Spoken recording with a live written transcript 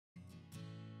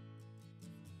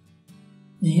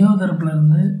ஜியோ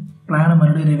தரப்புலேருந்து பிளானை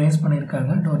மறுபடியும் ரிவைஸ்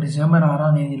பண்ணியிருக்காங்க. டிசம்பர்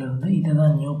 6ஆம் தேதியிலேருந்து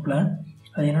இதுதான் நியூ பிளான்.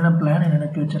 அது என்னென்ன பிளான், என்னென்ன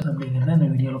ஃபீச்சர்ஸ் அப்படிங்கிறத இந்த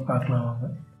வீடியோவில் பார்க்கலாம் வாங்க.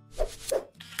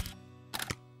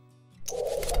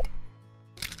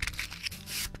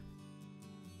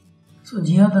 ஸோ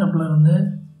ஜியோ தரப்புலேருந்து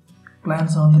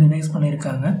பிளான்ஸை வந்து ரிவைஸ்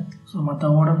பண்ணியிருக்காங்க. ஸோ மற்ற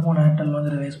வோடஃபோன், ஏர்டெல்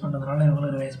வந்து ரிவைஸ் பண்ணுறதுனால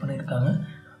இவங்களும் ரிவைஸ் பண்ணியிருக்காங்க.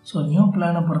 ஸோ நியூ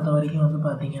பிளானை பொறுத்த வரைக்கும் வந்து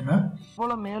பார்த்தீங்கன்னா,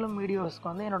 போல் மேலும் வீடியோஸ்க்கு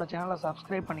வந்து என்னோடய சேனலை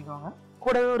சப்ஸ்கிரைப் பண்ணிக்கோங்க.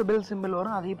 கூடவே ஒரு பெல் சிம்பிள்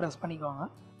வரும், அதையும் ப்ரெஸ் பண்ணிக்கோங்க.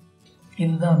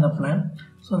 இதுதான் அந்த பிளான்.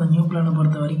 ஸோ அந்த நியூ பிளானை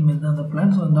பொறுத்த வரைக்கும் இதுதான் அந்த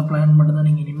பிளான். ஸோ இந்த பிளான் மட்டும் தான்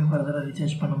நீங்கள் இனிமேல் ஃபர்தராக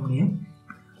ரீசார்ஜ் பண்ண முடியும்.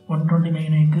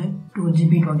 129க்கு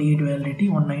 2GB 28 வேலிடிட்டி,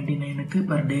 199க்கு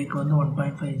பர் டேக்கு வந்து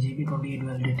 1.5GB 28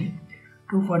 வேலிடிட்டி,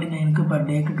 249க்கு பர்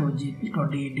டேக்கு 2GB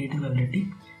 28 days validity.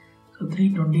 So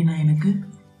 329க்கு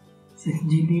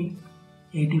 6GB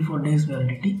 84 days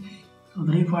validity. So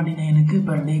 349க்கு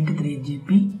per டேக்கு 3GB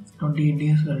 28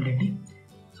 days validity.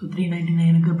 So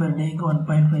 399க்கு per டேக்கு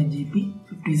 1.5GB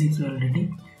 56 வேலிடிட்டி.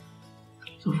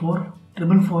 ஸோ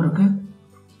 444க்கு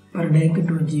பர் டேக்கு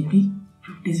 2GB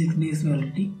 56 days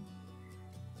வேலிடிட்டி.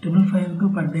 555க்கு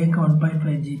பர் டேக்கு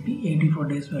 1.5GB 84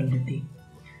 days validity.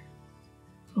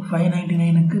 So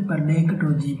 599க்கு per டேக்கு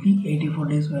 2GB 84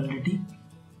 days validity.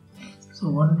 So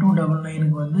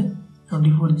 1299க்கு வந்து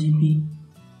 24GB,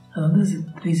 அது வந்து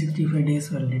 365 days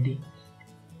validity.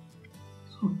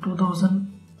 So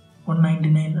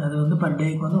 2199 அது வந்து per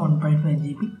டேக்கு வந்து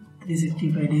 1.5GB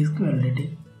 365 daysக்கு validity.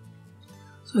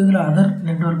 So இதில் other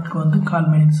network வந்து கால்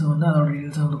minutes வந்து அதோட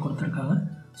டீட்டெயில்ஸை வந்து கொடுத்துருக்காங்க.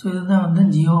 ஸோ இதுதான் வந்து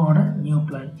ஜியோவோட new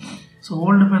plan. So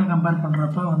old plan compare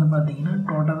பண்ணுறப்ப வந்து பார்த்திங்கன்னா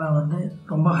டோட்டலாக வந்து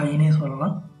ரொம்ப ஹைனே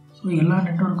சொல்லலாம். ஸோ எல்லா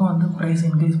நெட்வொர்க்கும் வந்து ப்ரைஸ்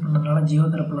இன்க்ரீஸ் பண்ணுறதுனால ஜியோ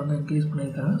தரப்பில் வந்து இன்க்ரீஸ்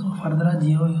பண்ணியிருக்காங்க. ஸோ ஃபர்தராக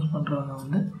ஜியோ யூஸ் பண்ணுறவங்க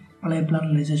வந்து பழைய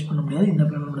பிளானில் ரீசார்ஜ் பண்ண முடியாது, இந்த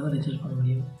பிளானில் மட்டும் தான் ரீசார்ஜ் பண்ண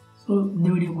முடியும். ஸோ இந்த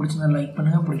வீடியோ பிடிச்சிருந்தா லைக்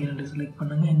பண்ணுங்கள், பிடிக்கல டிஸ்லைக்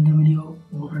பண்ணுங்கள். இந்த வீடியோ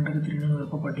உங்கள் ஃப்ரெண்டுக்கு தெரியணும்னு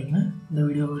விருப்பப்பட்டீங்கன்னா இந்த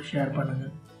வீடியோவை ஷேர்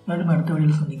பண்ணுங்கள். மேலும் அடுத்த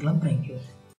வீடியோவில் சந்திக்கலாம். தேங்க்யூ.